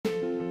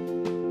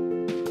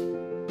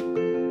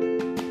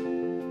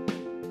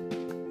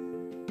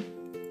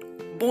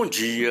Bom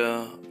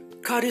dia,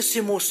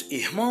 caríssimos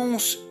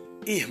irmãos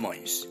e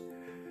irmãs.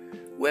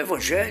 O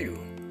Evangelho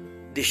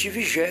deste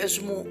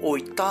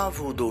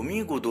 28º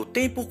domingo do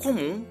tempo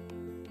comum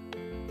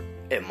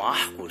é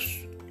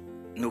Marcos,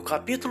 no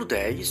capítulo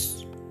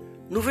 10,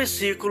 no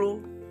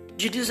versículo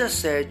de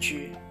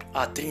 17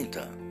 a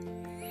 30.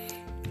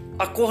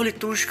 A cor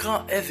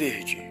litúrgica é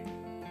verde.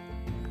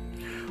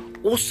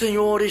 O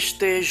Senhor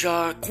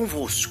esteja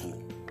convosco.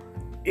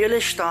 Ele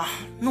está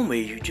no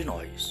meio de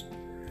nós.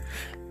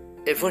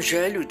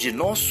 Evangelho de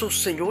nosso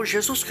Senhor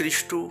Jesus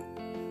Cristo,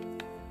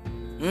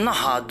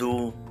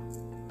 narrado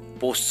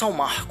por São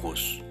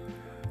Marcos.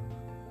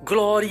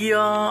 Glória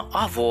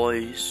a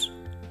vós,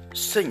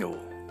 Senhor.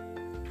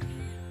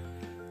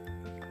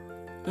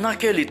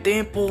 Naquele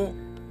tempo,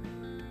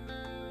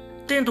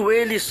 tendo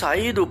ele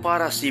saído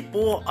para se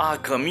pôr a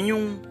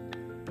caminho,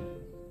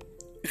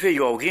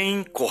 veio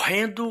alguém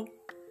correndo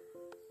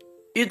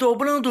e,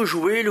 dobrando o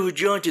joelho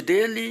diante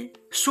dele,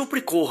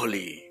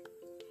 suplicou-lhe: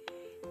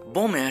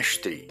 Bom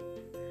mestre,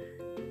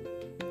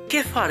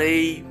 que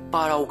farei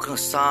para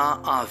alcançar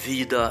a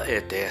vida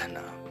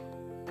eterna?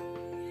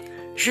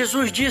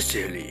 Jesus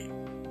disse-lhe: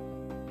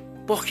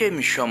 Por que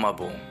me chama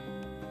bom?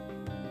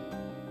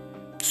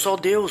 Só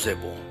Deus é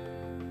bom.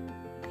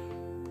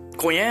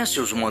 Conhece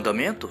os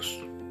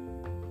mandamentos?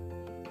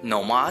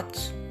 Não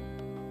mates,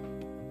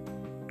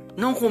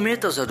 não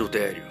cometas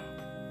adultério,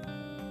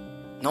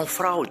 não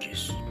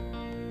fraudes,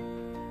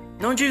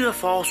 não diga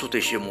falso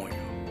testemunho,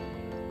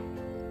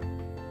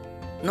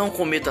 não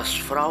cometas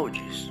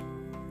fraudes,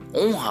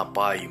 honra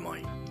pai e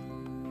mãe.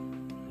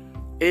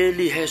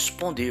 Ele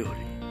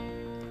respondeu-lhe: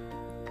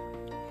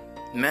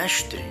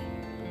 Mestre,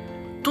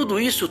 tudo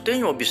isso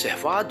tenho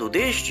observado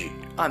desde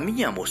a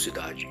minha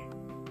mocidade.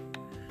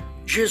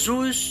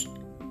 Jesus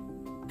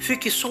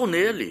fixou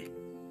nele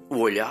o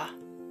olhar,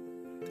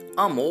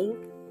 amou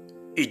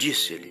e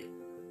disse-lhe: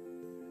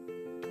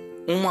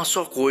 Uma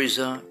só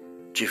coisa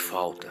te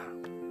falta.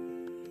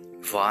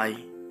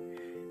 Vai,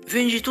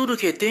 vende tudo o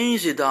que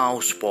tens e dá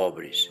aos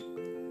pobres,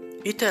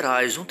 e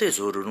terás um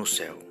tesouro no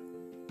céu.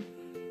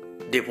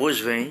 Depois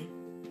vem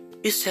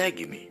e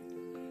segue-me.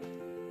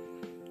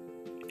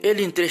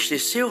 Ele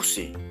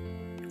entristeceu-se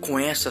com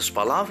essas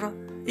palavras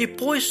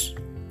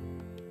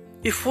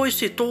e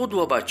foi-se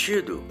todo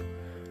abatido,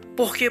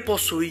 porque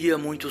possuía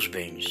muitos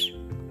bens.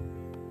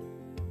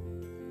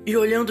 E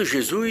olhando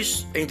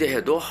Jesus em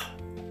derredor,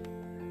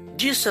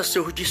 disse a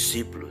seus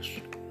discípulos: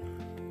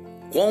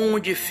 Quão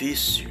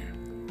difícil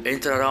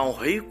entrará um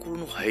rico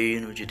no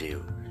reino de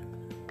Deus.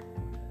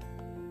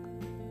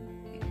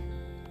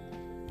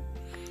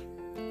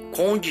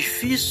 Quão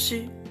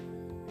difícil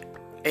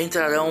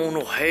entrarão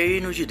no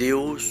reino de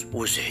Deus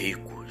os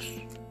ricos.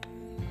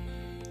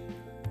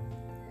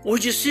 Os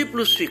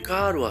discípulos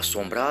ficaram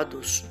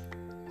assombrados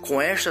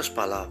com estas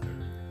palavras,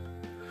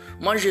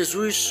 mas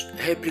Jesus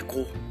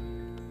replicou: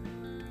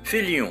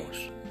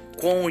 Filhinhos,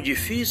 quão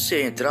difícil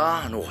é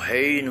entrar no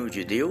reino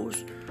de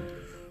Deus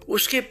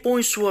os que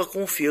põem sua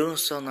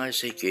confiança nas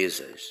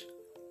riquezas.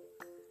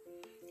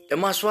 É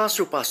mais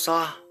fácil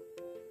passar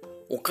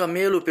um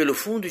camelo pelo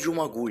fundo de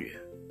uma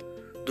agulha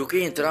do que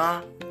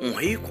entrar um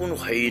rico no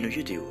reino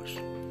de Deus.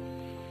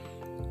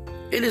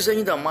 Eles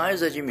ainda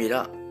mais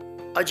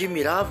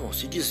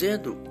admiravam-se,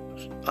 dizendo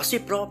a si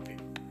próprios: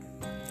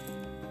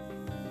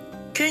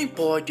 Quem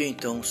pode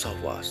então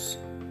salvar-se?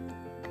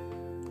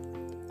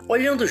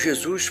 Olhando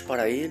Jesus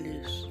para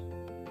eles,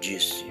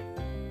 disse: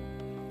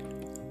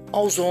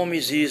 Aos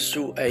homens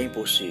isso é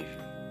impossível,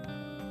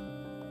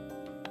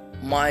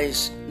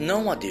 mas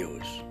não a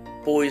Deus,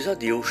 pois a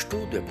Deus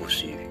tudo é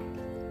possível.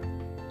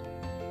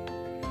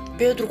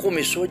 Pedro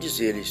começou a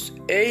dizer-lhes: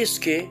 Eis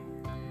que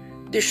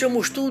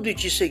deixamos tudo e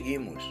te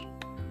seguimos.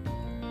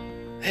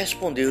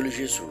 Respondeu-lhe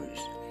Jesus: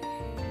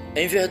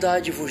 Em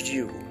verdade vos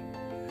digo,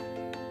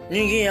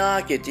 ninguém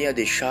há que tenha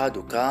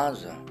deixado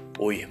casa,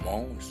 ou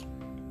irmãos,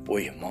 ou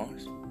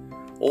irmãs,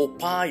 ou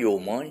pai ou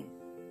mãe,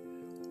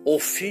 ou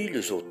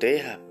filhos ou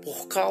terra,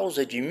 por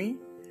causa de mim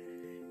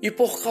e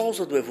por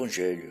causa do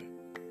Evangelho,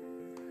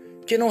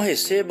 que não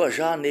receba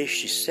já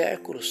neste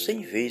século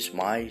 100 vezes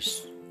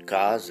mais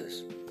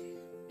casas,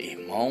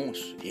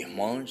 irmãos,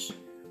 irmãs,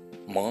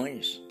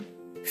 mães,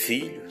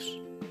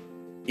 filhos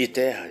e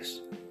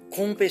terras,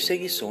 com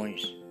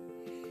perseguições,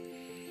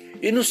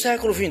 e no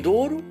século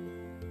vindouro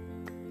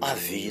a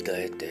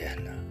vida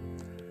eterna.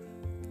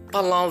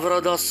 Palavra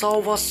da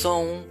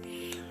salvação.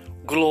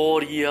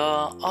 Glória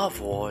a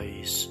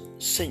vós,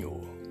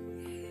 Senhor.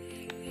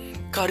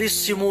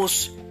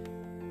 Caríssimos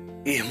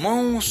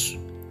irmãos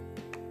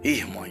e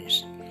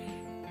irmãs,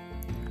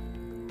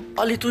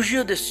 a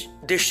liturgia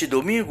deste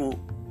domingo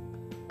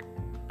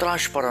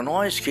traz para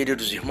nós,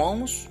 queridos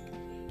irmãos,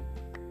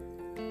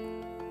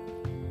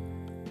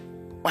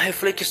 uma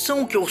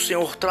reflexão que o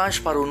Senhor traz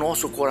para o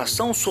nosso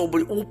coração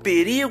sobre o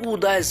perigo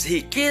das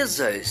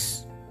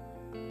riquezas,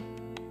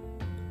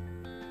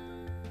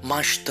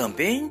 mas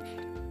também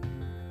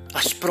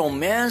as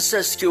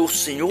promessas que o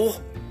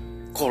Senhor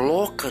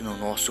coloca no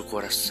nosso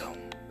coração.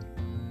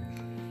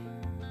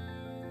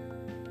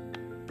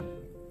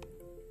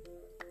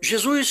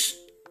 Jesus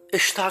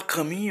está a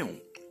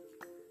caminho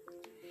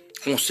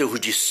com seus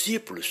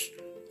discípulos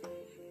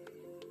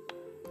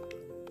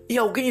e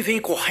alguém vem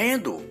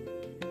correndo,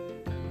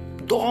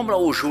 dobra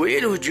os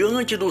joelhos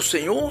diante do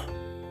Senhor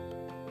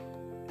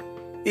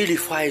e lhe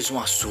faz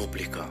uma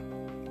súplica: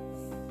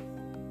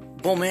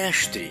 Bom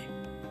mestre,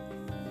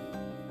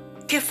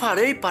 que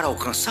farei para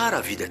alcançar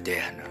a vida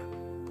eterna?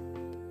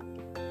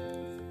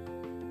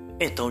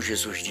 Então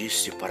Jesus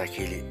disse para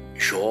aquele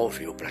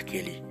jovem ou para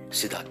aquele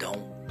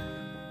cidadão: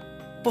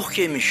 Por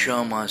que me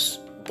chamas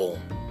bom?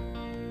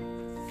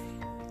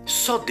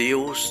 Só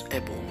Deus é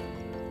bom.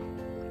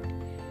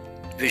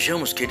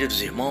 Vejamos,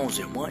 queridos irmãos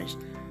e irmãs,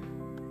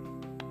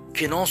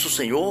 que nosso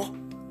Senhor,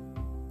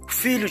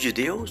 Filho de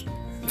Deus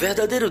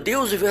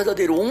e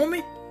verdadeiro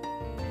homem,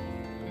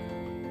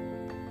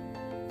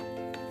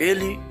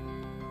 Ele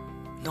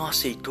não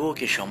aceitou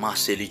que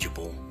chamasse ele de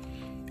bom.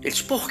 Ele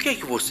disse: Por que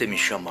você me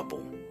chama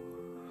bom?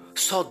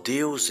 Só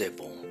Deus é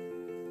bom.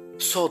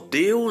 Só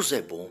Deus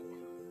é bom.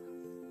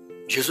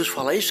 Jesus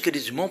fala isso,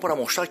 queridos irmãos, para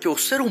mostrar que o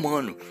ser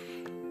humano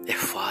é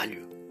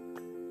falho.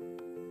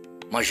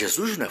 Mas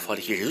Jesus não é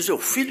falho, que Jesus é o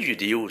Filho de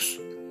Deus.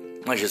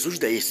 Mas Jesus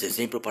dá esse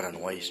exemplo para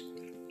nós,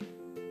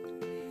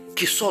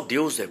 que só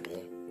Deus é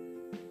bom.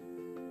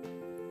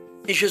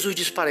 E Jesus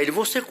diz para ele: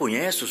 Você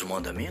conhece os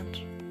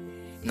mandamentos?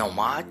 Não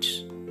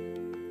mates,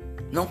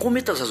 não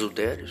cometas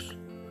adultérios,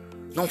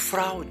 não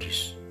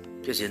fraudes,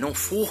 quer dizer, não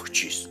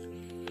furtes,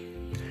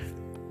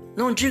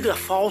 não diga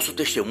falso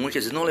testemunho, quer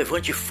dizer, não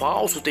levante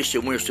falso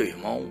testemunho ao seu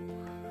irmão,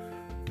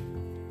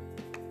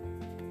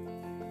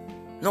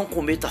 não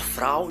cometa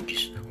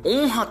fraudes,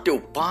 honra teu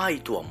pai e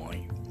tua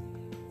mãe.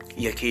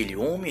 E aquele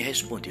homem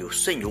respondeu: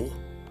 Senhor,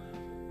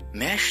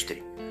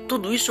 mestre,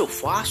 tudo isso eu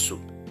faço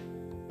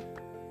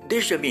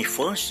desde a minha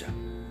infância.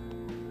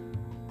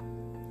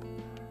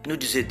 No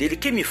dizer dele,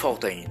 que me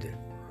falta ainda?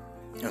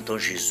 Então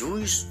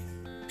Jesus,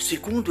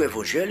 segundo o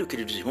Evangelho,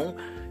 queridos irmãos,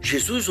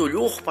 Jesus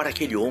olhou para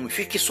aquele homem,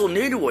 fixou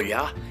nele o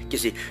olhar, quer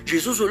dizer,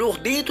 Jesus olhou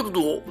dentro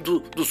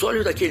dos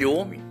olhos daquele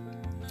homem,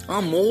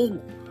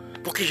 amou,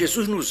 porque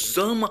Jesus nos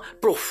ama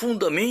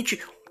profundamente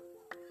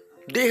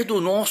desde o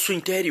nosso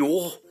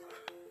interior,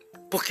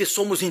 porque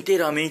somos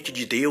inteiramente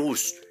de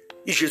Deus.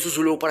 E Jesus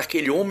olhou para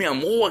aquele homem,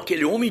 amou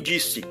aquele homem e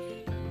disse: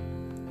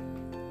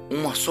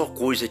 Uma só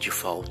coisa te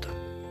falta.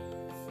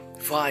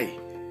 Vai,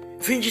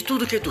 vende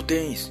tudo que tu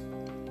tens,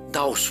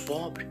 dá aos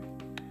pobres.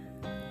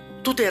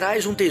 Tu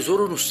terás um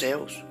tesouro nos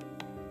céus.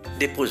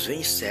 Depois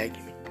vem e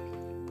segue-me.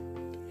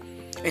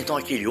 Então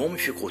aquele homem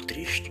ficou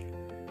triste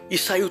e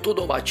saiu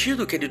todo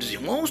abatido, queridos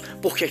irmãos,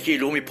 porque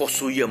aquele homem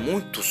possuía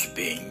muitos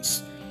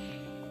bens.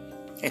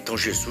 Então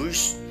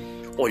Jesus,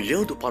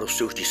 olhando para os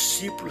seus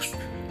discípulos,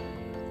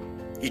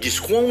 e diz: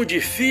 Quão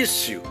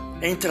difícil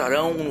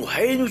entrarão no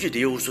reino de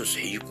Deus os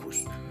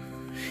ricos.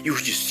 E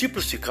os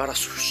discípulos ficaram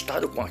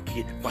assustados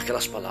com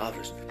aquelas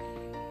palavras.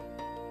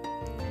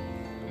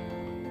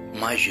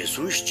 Mas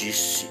Jesus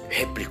disse,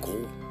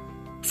 replicou,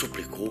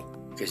 suplicou,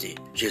 quer dizer,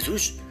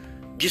 Jesus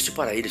disse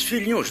para eles: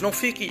 Filhinhos, não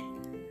fique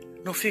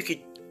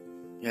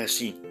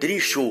assim,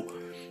 tristes ou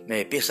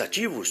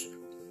pensativos,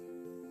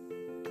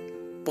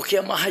 porque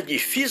é mais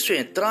difícil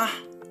entrar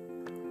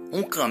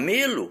um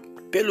camelo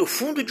pelo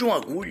fundo de uma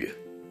agulha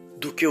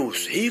do que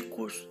os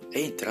ricos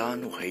entrar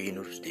no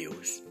reino de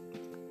Deus.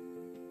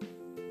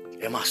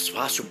 É mais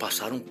fácil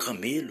passar um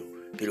camelo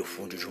pelo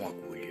fundo de uma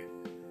agulha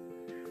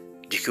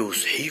do que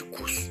os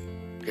ricos,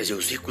 quer dizer,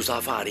 os ricos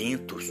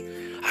avarentos,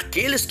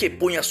 aqueles que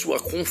põem a sua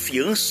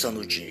confiança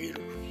no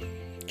dinheiro.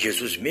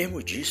 Jesus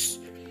mesmo disse: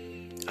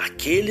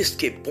 aqueles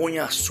que põem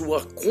a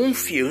sua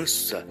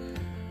confiança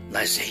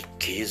nas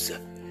riquezas.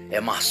 É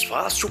mais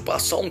fácil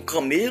passar um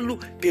camelo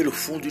pelo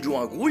fundo de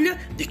uma agulha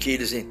do que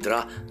eles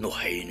entrar no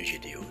reino de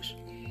Deus.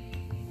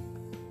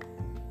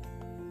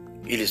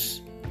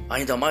 Eles,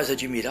 ainda mais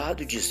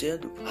admirados,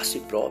 dizendo a si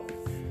próprio,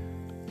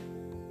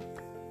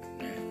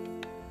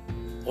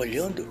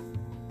 olhando,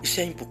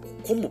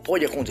 como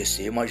pode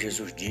acontecer? Mas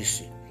Jesus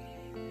disse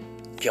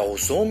que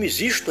aos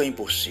homens isto é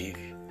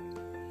impossível,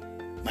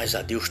 mas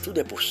a Deus tudo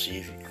é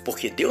possível,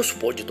 porque Deus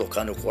pode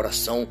tocar no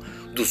coração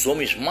dos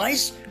homens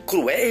mais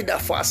cruéis da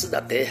face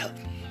da terra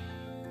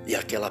e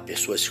aquela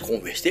pessoa se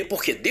converter,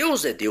 porque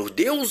Deus é Deus,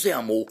 Deus é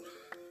amor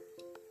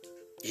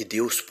e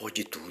Deus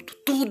pode tudo,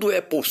 tudo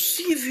é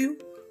possível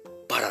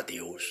para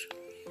Deus.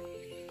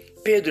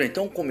 Pedro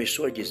então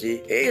começou a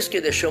dizer: eis que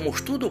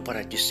deixamos tudo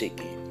para te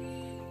seguir.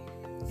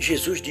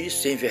 Jesus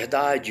disse: em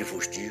verdade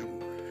vos digo,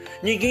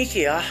 ninguém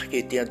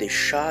que tenha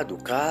deixado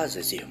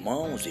casas,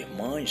 irmãos,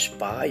 irmãs,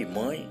 pai,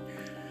 mãe,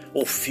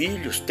 ou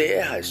filhos,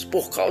 terras,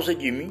 por causa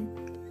de mim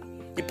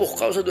e por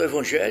causa do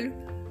Evangelho,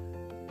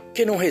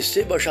 que não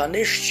receba já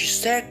neste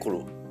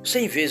século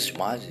 100 vezes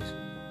mais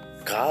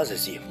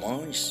casas,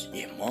 irmãs,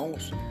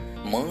 irmãos,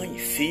 mãe,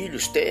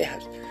 filhos,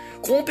 terras,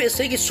 com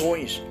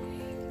perseguições,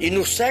 e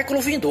no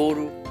século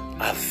vindouro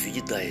a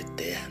vida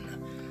eterna.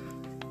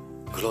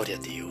 Glória a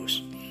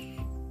Deus.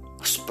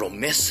 As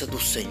promessas do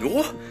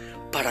Senhor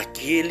para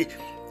aquele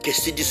que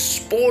se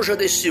despoja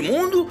desse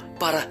mundo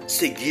para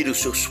seguir os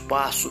seus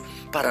passos,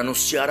 para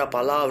anunciar a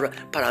palavra,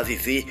 para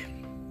viver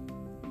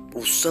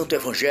o Santo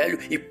Evangelho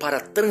e para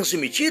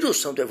transmitir o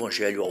Santo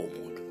Evangelho ao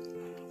mundo.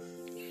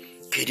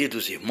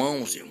 Queridos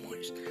irmãos e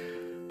irmãs,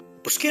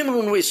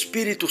 busquemos no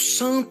Espírito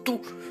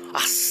Santo a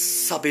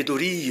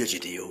sabedoria de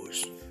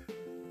Deus.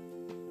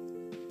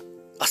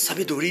 A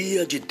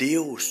sabedoria de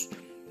Deus.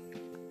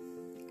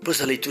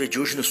 Pois a leitura de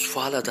hoje nos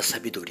fala da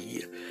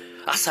sabedoria.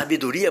 A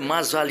sabedoria é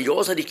mais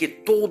valiosa do que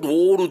todo o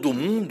ouro do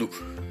mundo.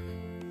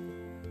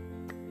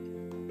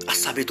 A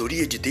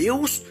sabedoria de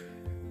Deus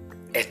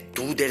é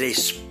tudo, ela é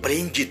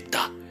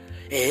esplêndida.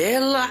 É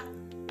ela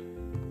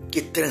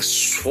que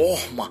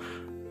transforma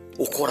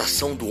o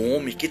coração do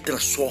homem, que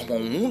transforma o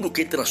mundo,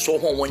 que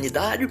transforma a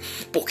humanidade,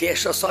 porque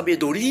essa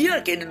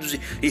sabedoria, queridos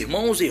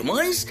irmãos e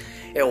irmãs,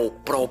 é o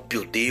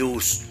próprio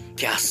Deus,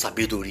 que é a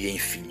sabedoria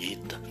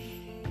infinita.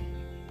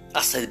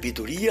 A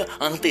sabedoria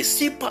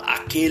antecipa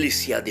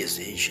aqueles que a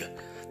deseja.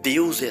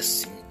 Deus é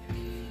assim.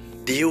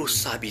 Deus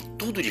sabe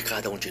tudo de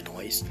cada um de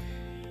nós.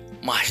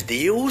 Mas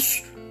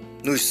Deus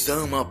nos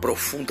ama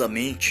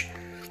profundamente,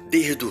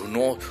 desde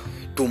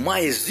do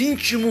mais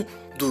íntimo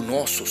do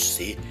nosso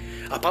ser.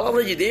 A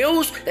palavra de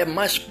Deus é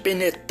mais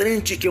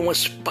penetrante que uma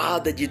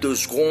espada de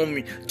 2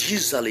 gumes,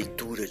 diz a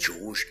leitura de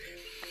hoje.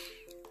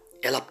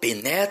 Ela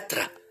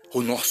penetra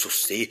o nosso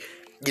ser.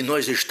 E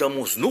nós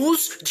estamos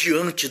nus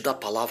diante da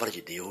palavra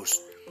de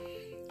Deus.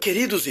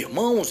 Queridos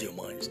irmãos e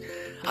irmãs,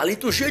 a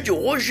liturgia de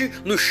hoje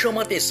nos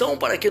chama a atenção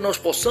para que nós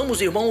possamos,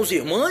 irmãos e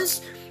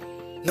irmãs,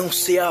 não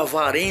ser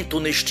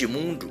avarento neste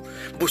mundo,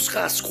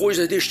 buscar as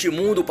coisas deste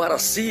mundo para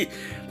si,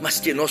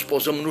 mas que nós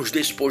possamos nos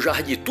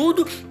despojar de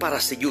tudo para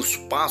seguir os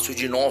passos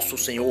de nosso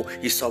Senhor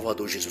e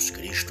Salvador Jesus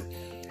Cristo.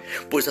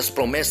 Pois as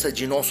promessas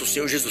de nosso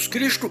Senhor Jesus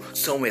Cristo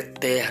são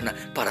eternas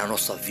para a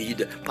nossa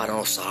vida, para a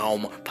nossa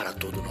alma, para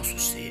todo o nosso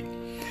ser.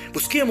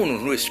 Busquemos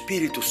no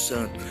Espírito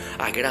Santo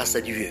a graça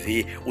de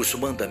viver os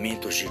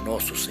mandamentos de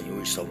nosso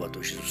Senhor e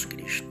Salvador Jesus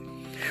Cristo,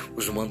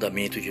 os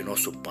mandamentos de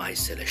nosso Pai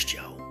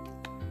Celestial.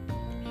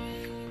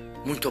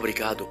 Muito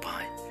obrigado,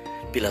 Pai,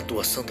 pela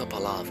Tua Santa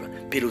Palavra,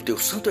 pelo Teu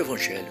Santo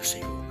Evangelho,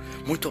 Senhor.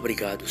 Muito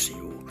obrigado,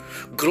 Senhor.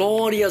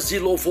 Glórias e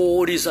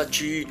louvores a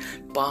Ti,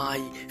 Pai,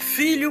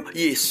 Filho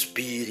e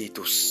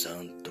Espírito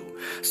Santo.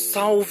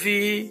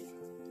 Salve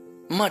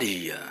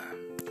Maria.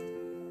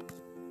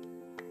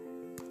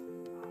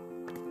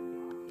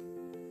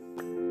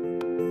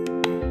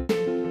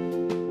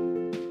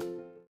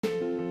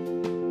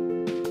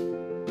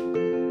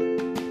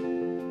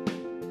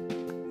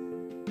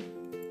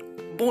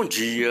 Bom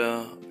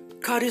dia,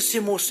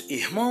 caríssimos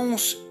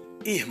irmãos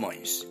e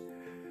irmãs.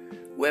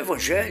 O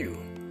Evangelho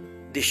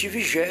deste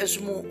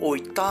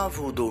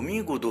 28º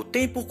domingo do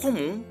tempo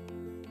comum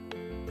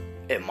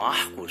é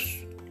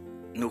Marcos,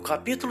 no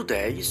capítulo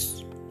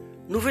 10,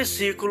 no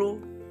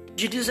versículo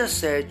de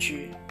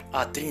 17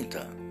 a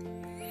 30.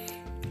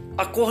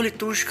 A cor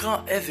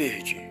litúrgica é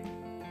verde.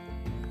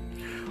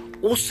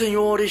 O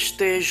Senhor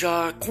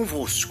esteja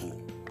convosco.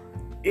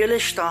 Ele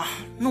está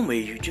no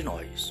meio de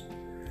nós.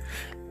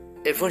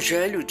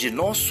 Evangelho de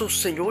nosso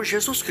Senhor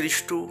Jesus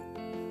Cristo,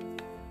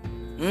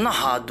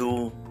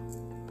 narrado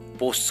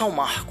por São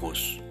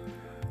Marcos.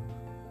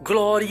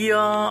 Glória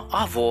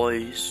a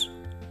vós,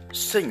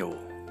 Senhor.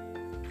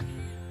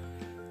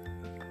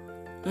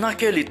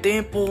 Naquele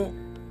tempo,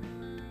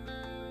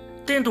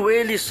 tendo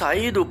ele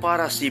saído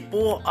para se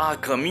pôr a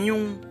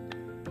caminho,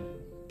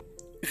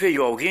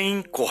 veio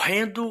alguém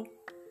correndo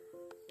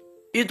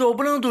e,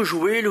 dobrando o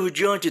joelho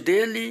diante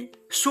dele,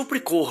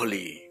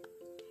 suplicou-lhe: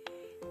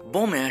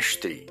 Bom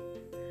mestre,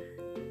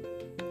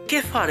 que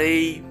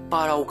farei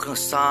para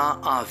alcançar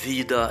a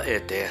vida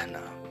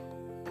eterna?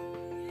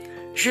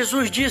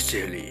 Jesus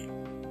disse-lhe: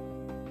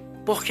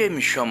 Por que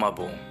me chama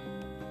bom?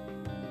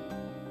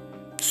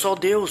 Só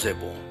Deus é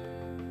bom.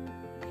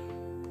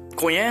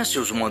 Conhece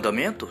os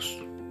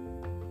mandamentos?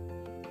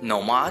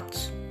 Não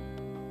mates,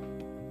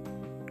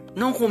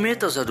 não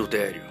cometas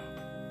adultério,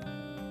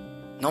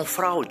 não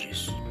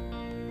fraudes,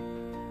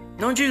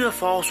 não diga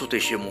falso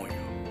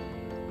testemunho,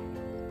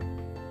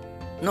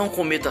 não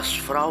cometas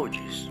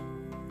fraudes,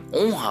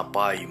 honra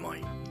pai e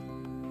mãe.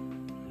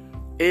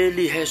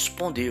 Ele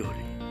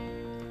respondeu-lhe: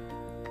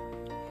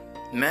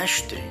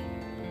 Mestre,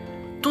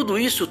 tudo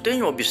isso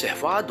tenho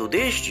observado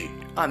desde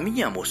a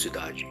minha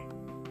mocidade.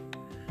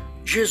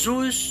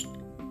 Jesus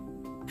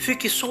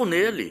fixou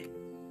nele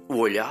o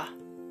olhar,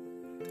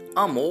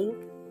 amou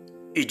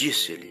e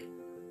disse-lhe: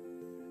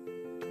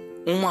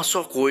 Uma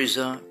só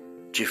coisa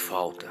te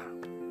falta.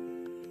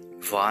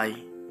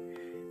 Vai,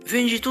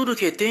 vende tudo o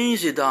que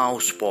tens e dá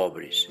aos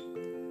pobres,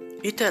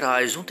 e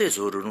terás um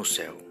tesouro no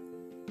céu.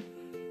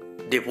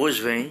 Depois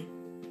vem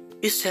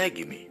e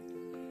segue-me.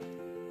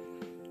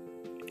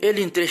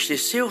 Ele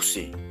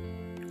entristeceu-se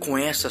com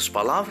essas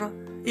palavras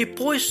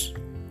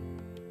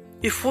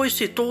e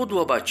foi-se todo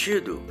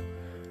abatido,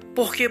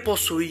 porque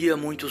possuía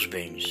muitos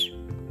bens.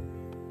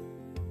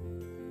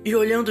 E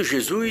olhando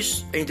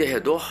Jesus em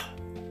derredor,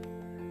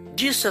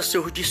 disse a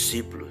seus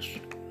discípulos: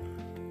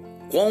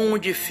 Quão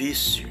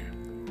difícil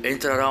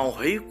entrará um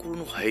rico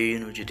no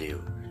reino de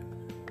Deus.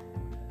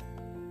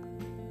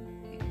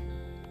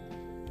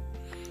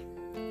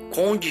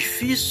 Quão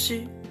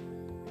difícil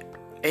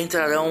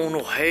entrarão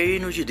no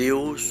reino de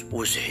Deus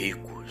os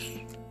ricos.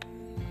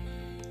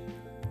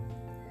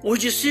 Os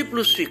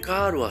discípulos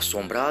ficaram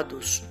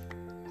assombrados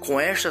com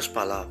estas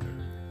palavras,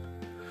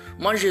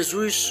 mas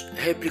Jesus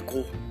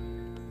replicou: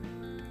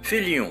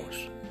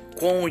 Filhinhos,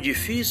 quão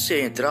difícil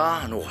é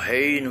entrar no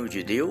reino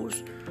de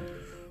Deus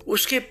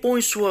os que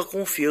põem sua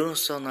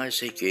confiança nas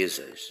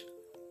riquezas.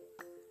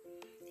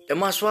 É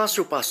mais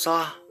fácil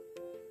passar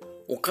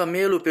o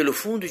camelo pelo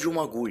fundo de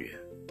uma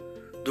agulha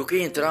do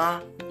que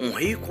entrar um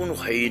rico no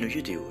reino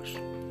de Deus.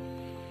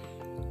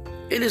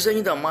 Eles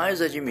ainda mais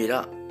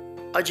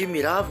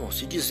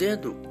admiravam-se,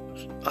 dizendo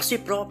a si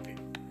próprios: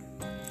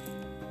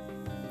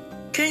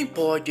 quem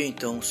pode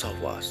então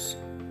salvar-se?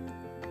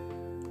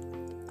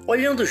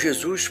 Olhando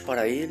Jesus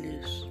para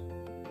eles,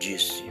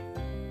 disse: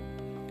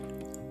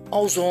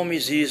 aos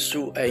homens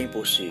isso é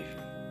impossível,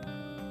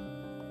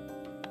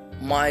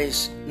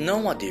 mas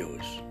não a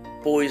Deus,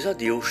 pois a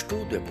Deus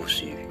tudo é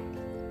possível.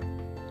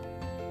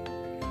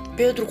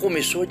 Pedro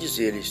começou a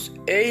dizer-lhes: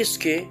 eis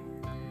que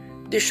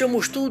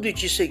deixamos tudo e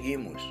te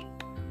seguimos.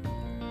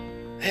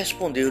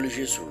 Respondeu-lhe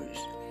Jesus: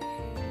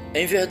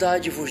 em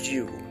verdade vos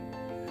digo,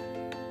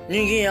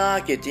 ninguém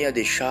há que tenha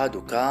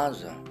deixado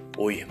casa,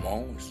 ou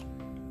irmãos,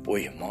 ou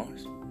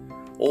irmãs,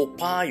 ou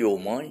pai ou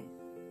mãe,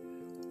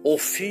 ou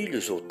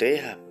filhos ou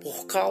terra,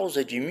 por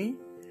causa de mim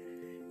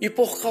e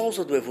por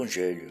causa do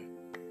Evangelho,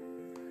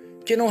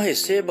 que não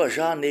receba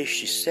já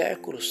neste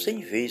século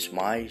 100 vezes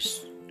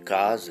mais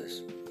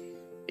casas,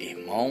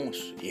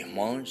 irmãos,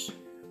 irmãs,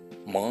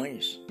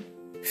 mães,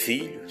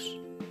 filhos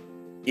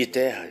e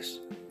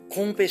terras,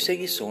 com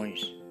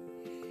perseguições,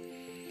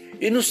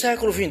 e no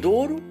século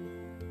vindouro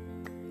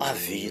a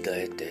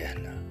vida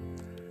eterna.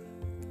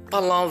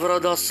 Palavra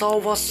da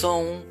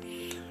salvação,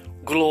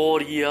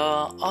 glória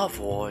a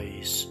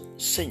vós,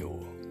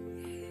 Senhor.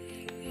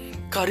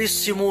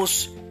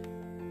 Caríssimos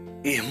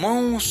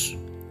irmãos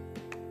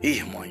e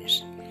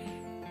irmãs,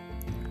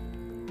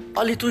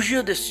 a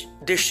liturgia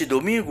deste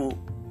domingo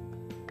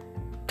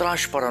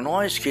traz para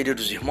nós,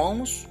 queridos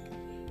irmãos,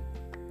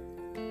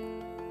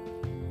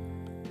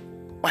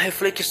 uma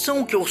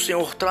reflexão que o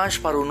Senhor traz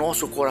para o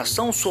nosso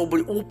coração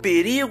sobre o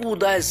perigo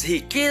das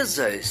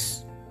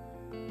riquezas,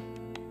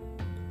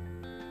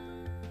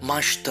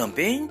 mas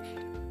também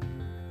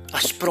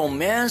as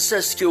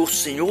promessas que o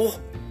Senhor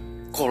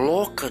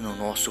coloca no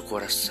nosso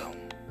coração.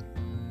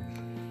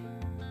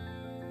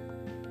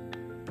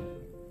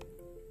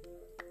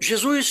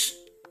 Jesus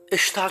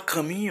está a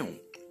caminho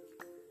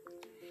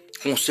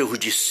com seus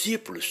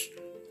discípulos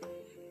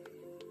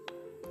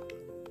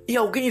e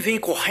alguém vem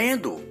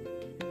correndo,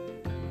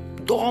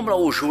 dobra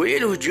os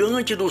joelhos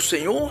diante do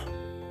Senhor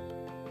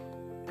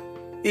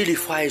e lhe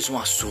faz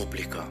uma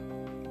súplica: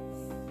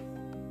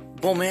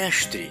 bom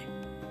mestre,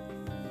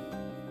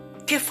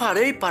 que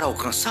farei para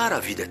alcançar a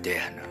vida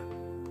eterna?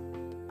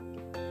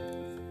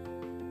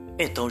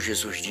 Então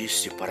Jesus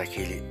disse para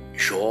aquele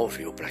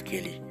jovem ou para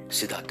aquele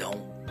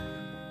cidadão: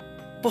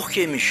 por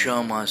que me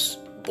chamas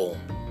bom?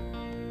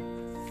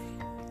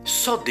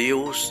 Só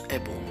Deus é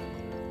bom.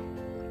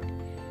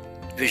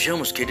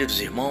 Vejamos, queridos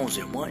irmãos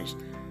e irmãs,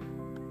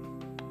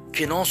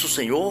 que nosso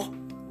Senhor,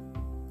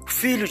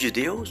 Filho de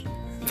Deus,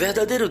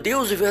 verdadeiro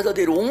Deus e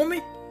verdadeiro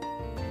homem,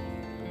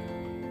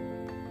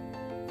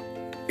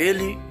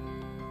 Ele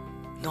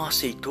não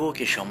aceitou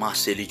que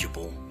chamasse Ele de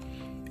bom.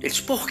 Ele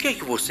disse: por que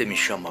você me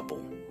chama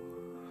bom?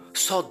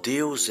 Só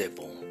Deus é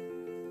bom.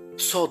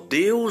 Só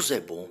Deus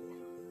é bom.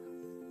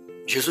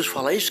 Jesus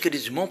fala isso,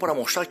 queridos irmãos, para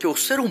mostrar que o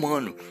ser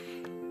humano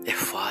é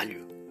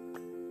falho.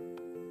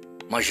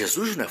 Mas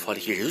Jesus não é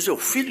falho, que Jesus é o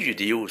Filho de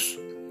Deus.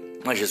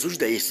 Mas Jesus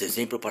dá esse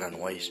exemplo para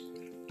nós,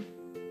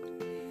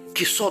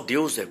 que só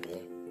Deus é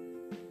bom.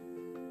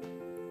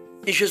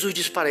 E Jesus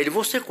diz para ele: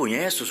 você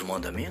conhece os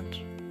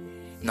mandamentos?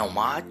 Não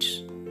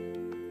mates,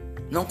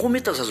 não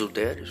cometas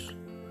adultérios,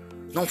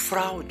 não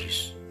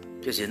fraudes,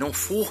 quer dizer, não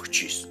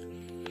furtes,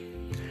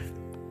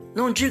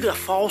 não diga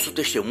falso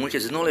testemunho, quer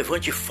dizer, não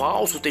levante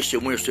falso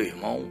testemunho ao seu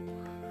irmão,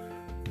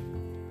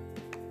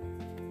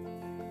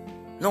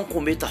 não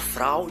cometa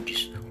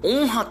fraudes,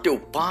 honra teu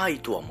pai e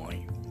tua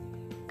mãe.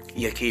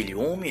 E aquele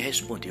homem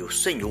respondeu: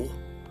 Senhor,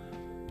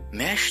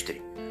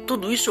 mestre,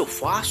 tudo isso eu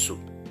faço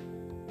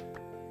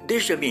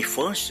desde a minha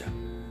infância.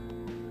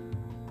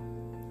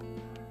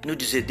 No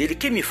dizer dele,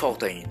 que me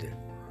falta ainda?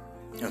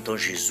 Então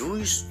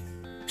Jesus,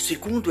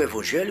 segundo o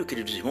Evangelho,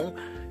 queridos irmãos,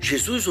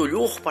 Jesus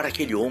olhou para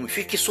aquele homem,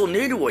 fixou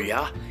nele o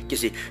olhar, quer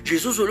dizer,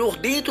 Jesus olhou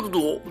dentro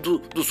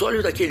dos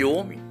olhos daquele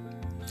homem,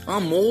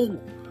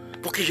 amou,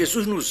 porque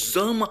Jesus nos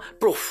ama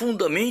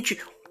profundamente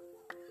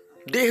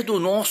desde o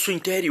nosso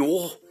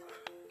interior,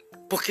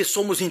 porque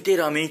somos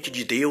inteiramente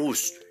de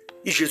Deus.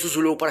 E Jesus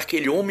olhou para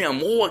aquele homem,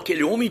 amou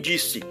aquele homem e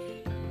disse: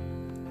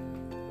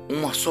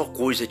 uma só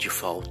coisa te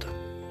falta.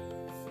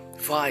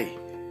 Vai,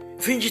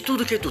 vende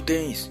tudo que tu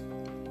tens,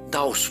 dá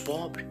aos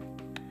pobres.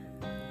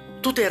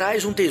 Tu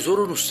terás um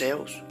tesouro nos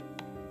céus.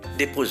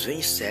 Depois vem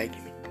e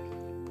segue-me.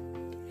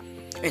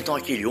 Então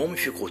aquele homem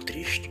ficou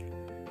triste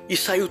e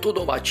saiu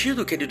todo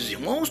abatido, queridos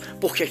irmãos,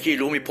 porque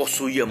aquele homem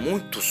possuía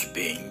muitos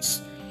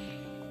bens.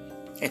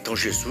 Então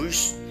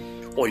Jesus,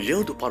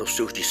 olhando para os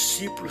seus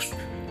discípulos,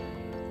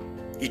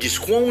 e diz: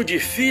 quão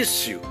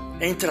difícil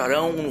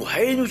entrarão no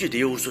reino de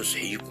Deus os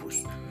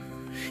ricos.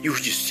 E os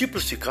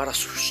discípulos ficaram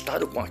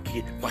assustados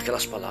com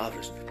aquelas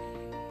palavras.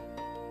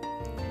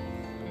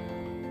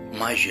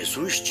 Mas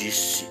Jesus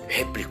disse,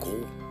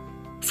 replicou,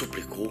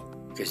 suplicou.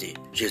 Quer dizer,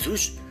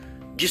 Jesus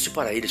disse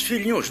para eles: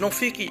 filhinhos, não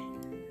fiquem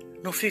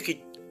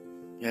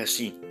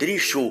assim,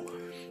 tristes ou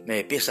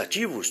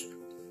pensativos,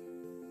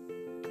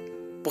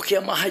 porque é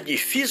mais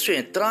difícil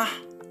entrar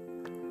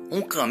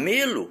um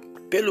camelo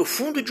pelo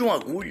fundo de uma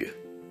agulha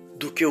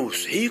do que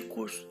os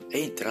ricos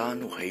entrar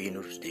no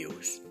reino de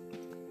Deus.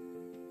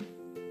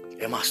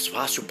 É mais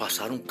fácil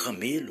passar um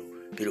camelo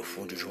pelo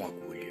fundo de uma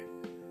agulha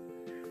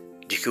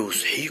do que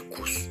os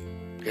ricos,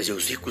 quer dizer,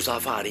 os ricos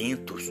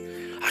avarentos,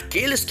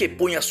 aqueles que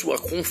põem a sua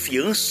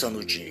confiança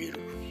no dinheiro.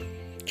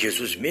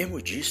 Jesus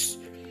mesmo disse: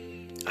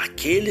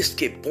 aqueles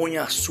que põem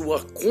a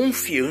sua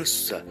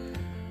confiança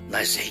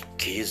nas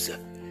riquezas.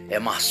 É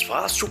mais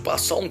fácil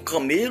passar um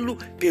camelo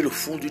pelo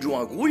fundo de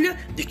uma agulha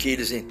do que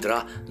eles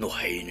entrar no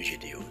reino de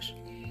Deus.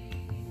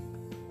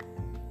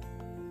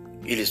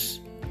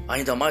 Eles,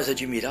 ainda mais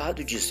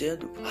admirados,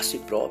 dizendo a si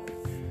próprio,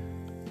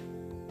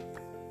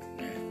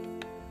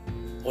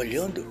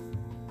 olhando,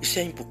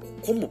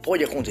 como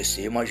pode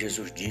acontecer? Mas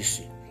Jesus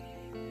disse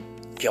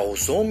que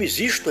aos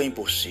homens isto é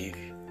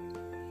impossível,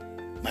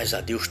 mas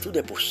a Deus tudo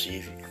é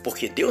possível,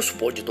 porque Deus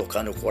pode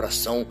tocar no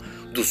coração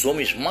dos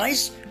homens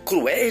mais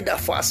cruéis da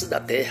face da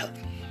terra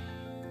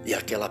e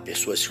aquela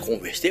pessoa se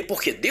converter,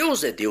 porque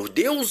Deus é Deus,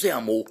 Deus é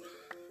amor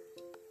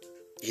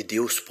e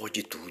Deus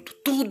pode tudo.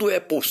 Tudo é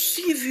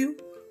possível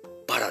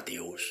para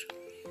Deus.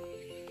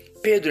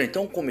 Pedro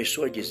então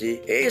começou a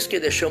dizer: eis que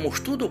deixamos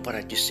tudo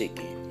para te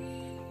seguir.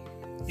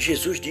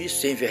 Jesus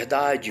disse: em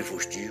verdade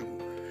vos digo,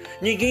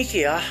 ninguém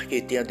que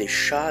tenha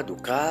deixado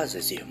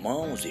casas,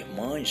 irmãos,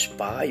 irmãs,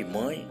 pai,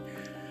 mãe,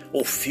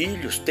 ou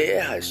filhos,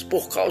 terras,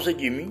 por causa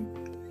de mim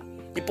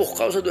e por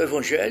causa do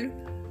Evangelho,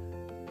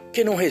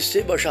 que não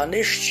receba já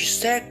neste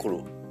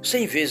século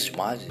 100 vezes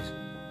mais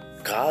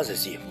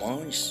casas,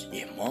 irmãs,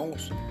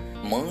 irmãos,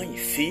 mãe,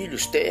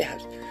 filhos,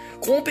 terras,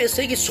 com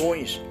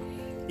perseguições,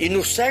 e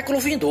no século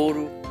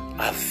vindouro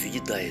a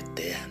vida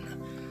eterna.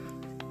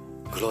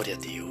 Glória a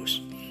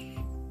Deus.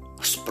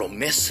 As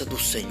promessas do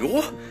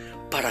Senhor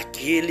para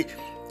aquele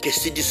que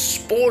se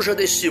despoja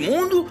desse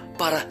mundo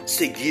para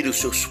seguir os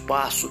seus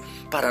passos,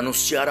 para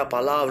anunciar a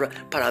palavra,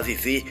 para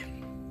viver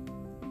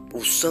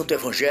o Santo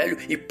Evangelho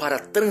e para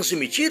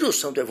transmitir o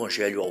Santo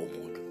Evangelho ao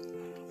mundo.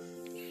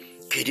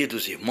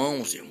 Queridos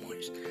irmãos e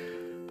irmãs,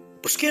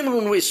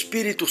 busquemos no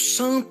Espírito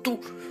Santo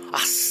a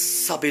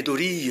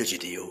sabedoria de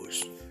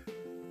Deus.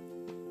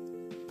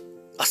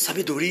 A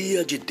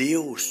sabedoria de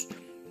Deus,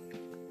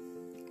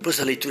 pois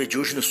a leitura de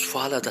hoje nos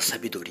fala da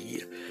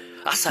sabedoria.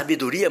 A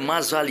sabedoria é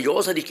mais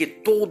valiosa do que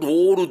todo o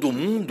ouro do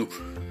mundo.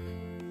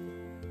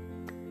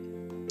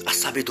 A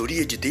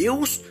sabedoria de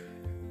Deus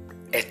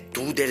é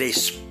tudo, ela é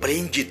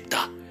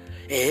esplêndida.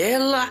 É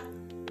ela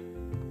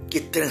que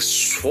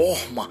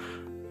transforma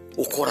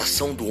o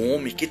coração do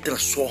homem, que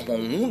transforma o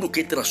mundo,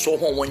 que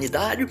transforma a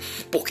humanidade,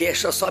 porque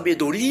essa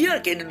sabedoria,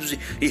 queridos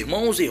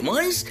irmãos e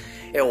irmãs,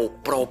 é o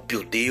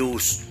próprio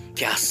Deus,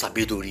 que é a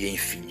sabedoria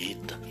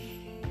infinita.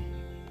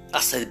 A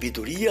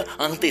sabedoria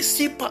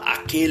antecipa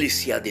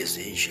aqueles que a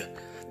deseja.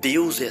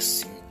 Deus é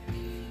assim.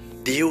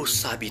 Deus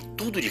sabe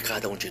tudo de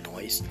cada um de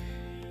nós.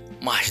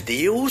 Mas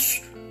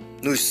Deus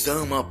nos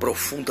ama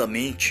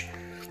profundamente,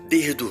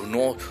 desde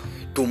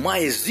do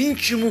mais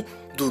íntimo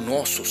do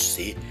nosso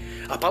ser.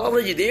 A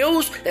palavra de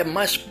Deus é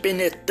mais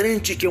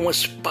penetrante que uma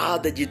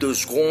espada de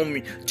 2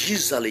 gumes,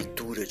 diz a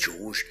leitura de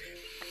hoje.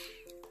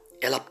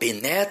 Ela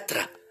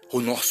penetra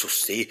o nosso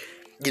ser.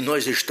 E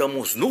nós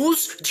estamos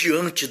nus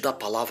diante da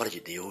palavra de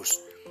Deus.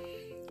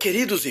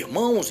 Queridos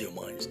irmãos e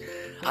irmãs,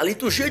 a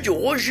liturgia de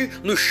hoje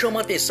nos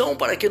chama a atenção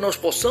para que nós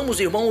possamos,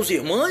 irmãos e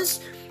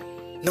irmãs,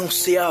 não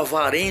ser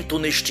avarento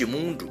neste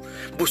mundo,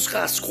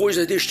 buscar as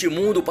coisas deste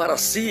mundo para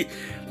si,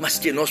 mas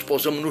que nós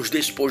possamos nos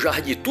despojar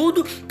de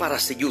tudo para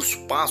seguir os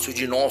passos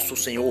de nosso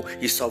Senhor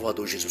e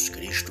Salvador Jesus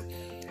Cristo.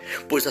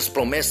 Pois as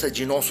promessas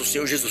de nosso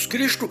Senhor Jesus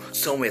Cristo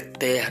são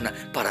eternas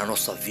para a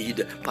nossa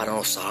vida, para a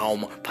nossa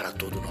alma, para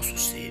todo o nosso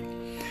ser.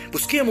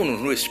 Busquemos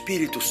no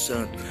Espírito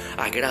Santo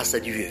a graça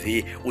de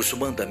viver os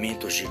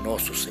mandamentos de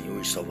nosso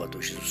Senhor e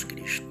Salvador Jesus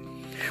Cristo,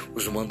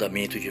 os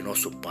mandamentos de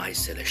nosso Pai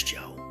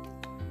Celestial.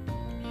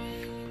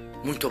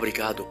 Muito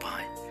obrigado,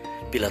 Pai,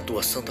 pela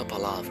Tua Santa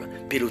Palavra,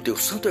 pelo Teu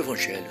Santo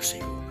Evangelho,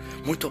 Senhor.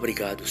 Muito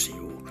obrigado,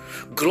 Senhor.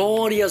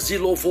 Glórias e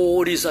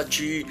louvores a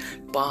Ti,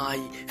 Pai,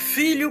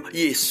 Filho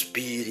e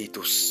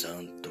Espírito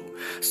Santo.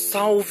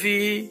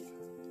 Salve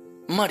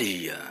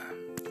Maria.